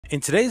In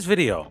today's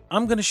video,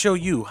 I'm going to show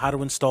you how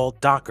to install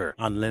Docker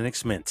on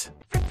Linux Mint.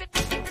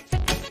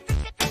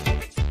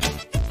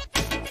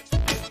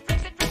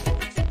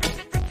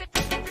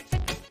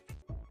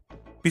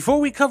 Before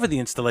we cover the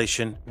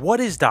installation,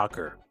 what is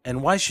Docker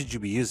and why should you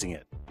be using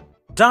it?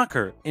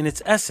 Docker, in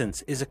its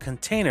essence, is a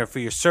container for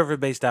your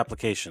server-based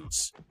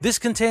applications. This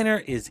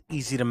container is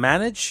easy to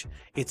manage,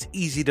 it's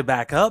easy to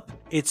back up,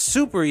 it's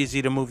super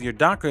easy to move your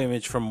Docker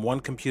image from one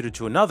computer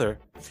to another,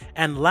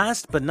 and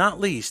last but not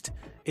least,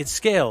 it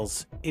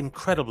scales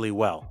incredibly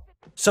well.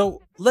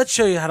 So let's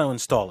show you how to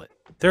install it.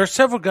 There are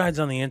several guides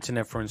on the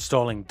internet for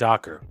installing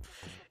Docker.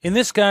 In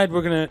this guide,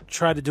 we're going to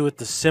try to do it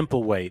the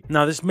simple way.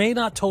 Now, this may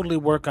not totally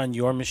work on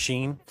your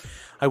machine.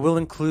 I will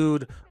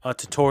include a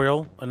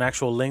tutorial, an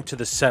actual link to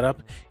the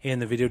setup in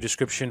the video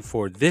description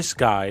for this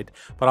guide,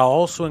 but I'll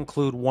also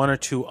include one or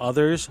two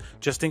others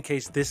just in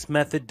case this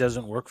method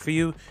doesn't work for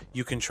you.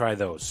 You can try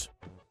those.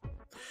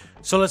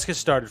 So let's get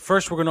started.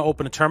 First, we're going to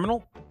open a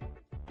terminal.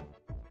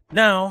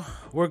 Now,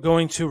 we're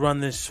going to run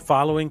this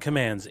following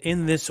commands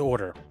in this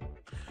order.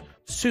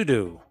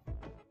 Sudo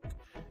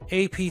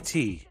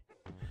apt-get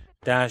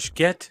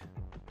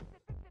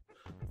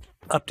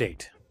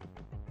update.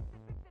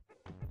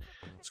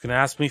 It's going to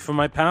ask me for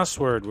my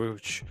password,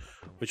 which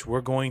we're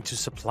going to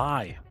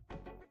supply.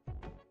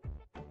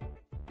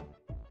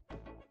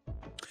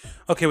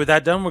 Okay, with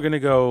that done, we're going to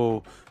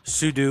go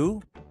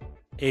sudo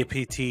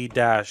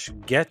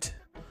apt-get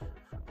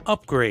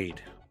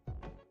upgrade.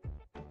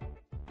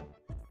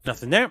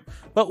 Nothing there,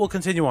 but we'll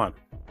continue on.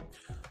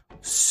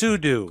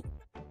 Sudo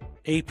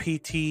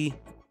apt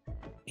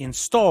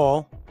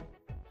install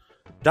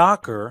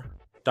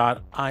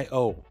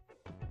docker.io.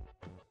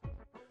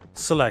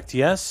 Select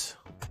yes.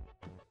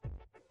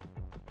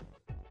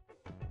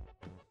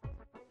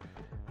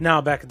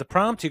 Now back at the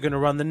prompt, you're going to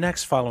run the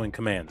next following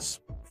commands.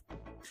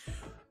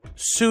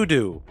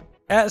 Sudo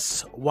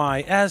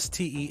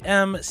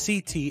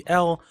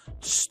systemctl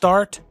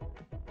start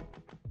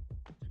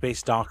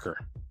space docker.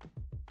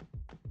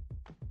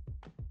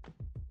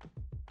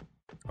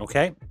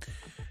 Okay,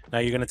 now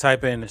you're going to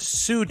type in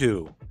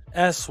sudo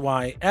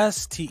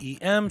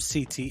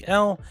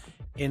systemctl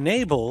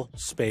enable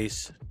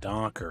space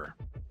docker.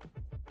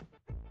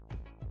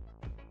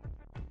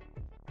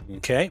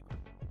 Okay.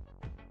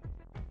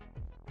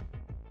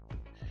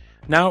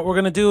 Now what we're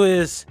going to do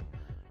is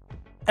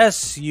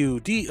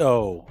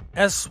sudo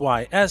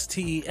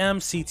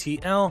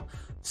systemctl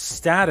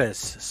status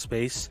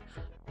space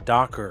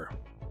docker.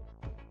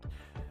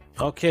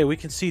 Okay, we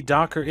can see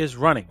Docker is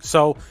running.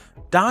 So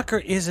Docker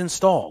is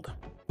installed,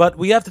 but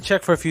we have to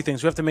check for a few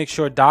things. We have to make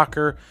sure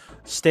Docker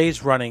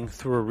stays running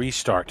through a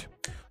restart.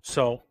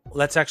 So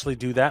let's actually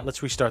do that.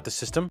 Let's restart the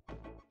system.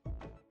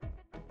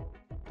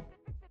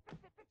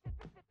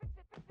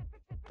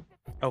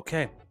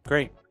 Okay,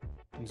 great.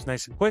 It's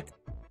nice and quick.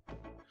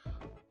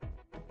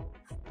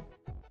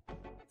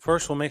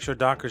 First, we'll make sure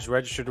Docker is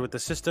registered with the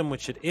system,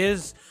 which it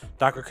is.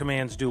 Docker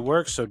commands do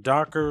work, so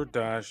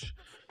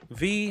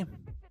docker-v.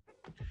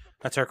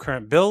 That's our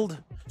current build.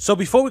 So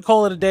before we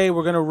call it a day,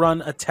 we're going to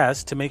run a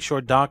test to make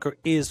sure Docker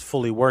is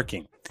fully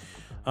working,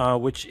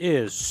 which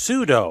is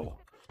sudo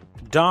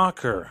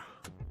docker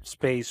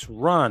space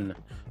run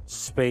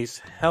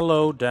space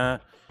hello dash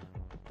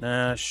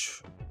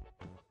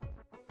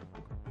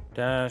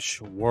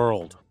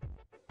world.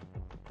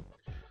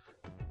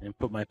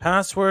 Input my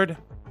password.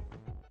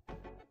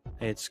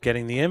 It's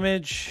getting the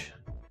image.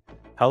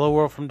 Hello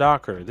world from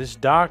Docker. This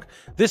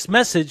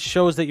message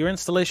shows that your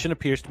installation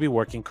appears to be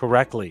working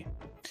correctly.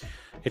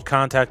 It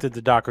contacted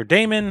the Docker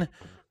daemon,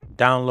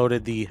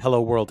 downloaded the hello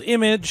world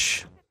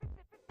image.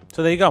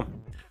 So there you go.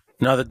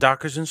 Now that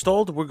Docker's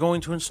installed, we're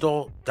going to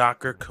install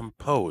Docker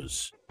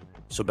Compose.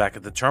 So back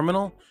at the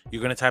terminal,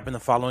 you're going to type in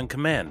the following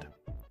command.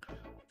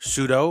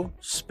 Sudo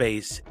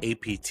space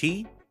apt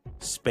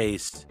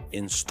space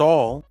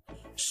install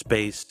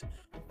space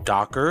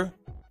docker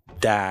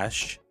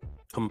dash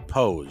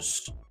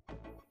compose.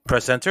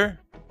 Press enter,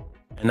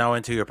 and now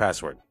enter your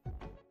password.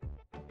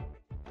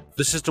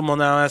 The system will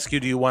now ask you,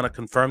 do you want to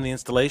confirm the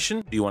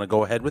installation? Do you want to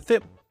go ahead with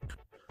it?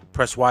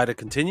 Press Y to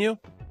continue,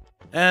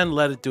 and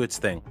let it do its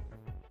thing.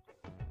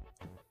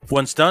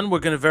 Once done, we're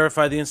going to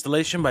verify the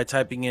installation by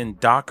typing in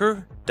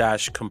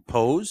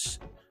docker-compose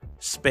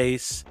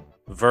space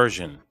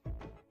version.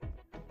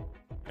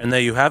 And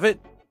there you have it.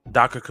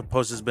 Docker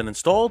Compose has been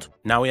installed.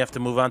 Now we have to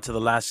move on to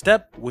the last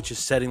step, which is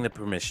setting the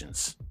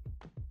permissions.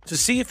 To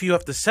see if you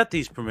have to set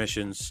these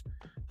permissions,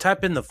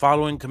 type in the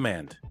following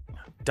command.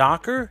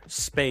 Docker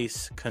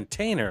space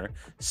container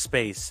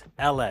space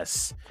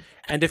ls.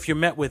 And if you're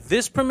met with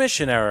this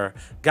permission error,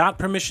 got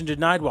permission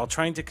denied while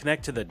trying to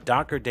connect to the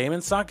Docker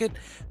daemon socket,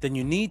 then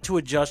you need to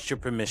adjust your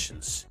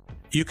permissions.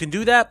 You can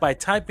do that by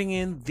typing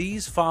in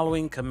these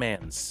following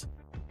commands.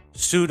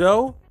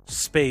 Sudo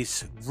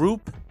space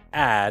group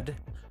add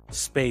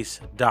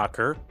space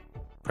docker.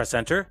 Press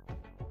enter.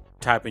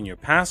 Type in your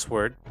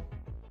password.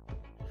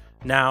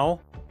 Now,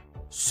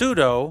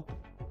 sudo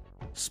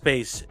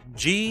space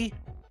gpasswd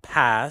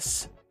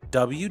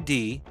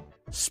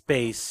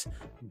space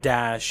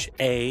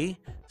 -a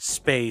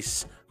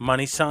space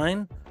money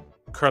sign,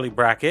 curly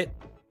bracket,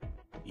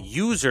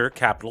 user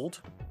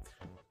capitaled,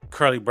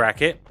 curly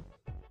bracket,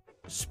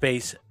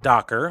 space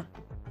Docker,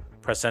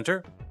 press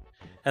enter.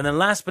 And then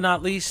last but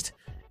not least,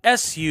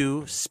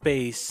 SU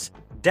space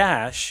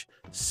dash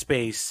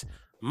space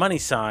money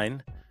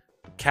sign,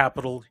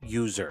 capital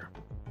user.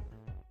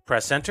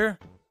 Press enter,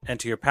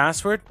 enter your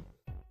password,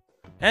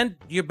 and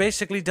you're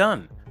basically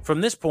done.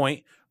 From this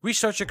point,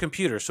 restart your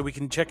computer so we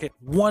can check it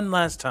one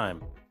last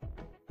time.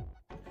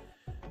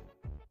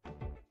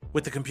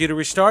 With the computer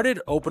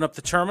restarted, open up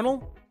the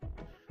terminal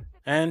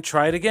and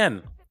try it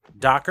again.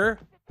 Docker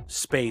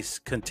space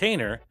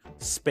container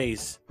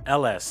space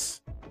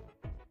ls.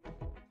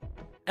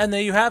 And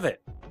there you have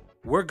it.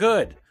 We're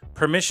good.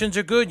 Permissions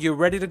are good. You're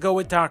ready to go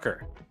with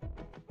Docker.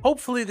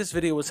 Hopefully this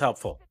video was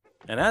helpful.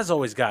 And as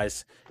always,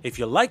 guys, if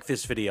you like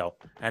this video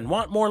and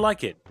want more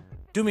like it,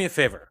 do me a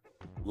favor.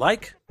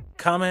 Like,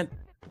 comment,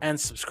 and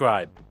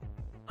subscribe.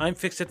 I'm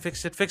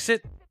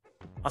Fixit.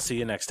 I'll see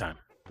you next time.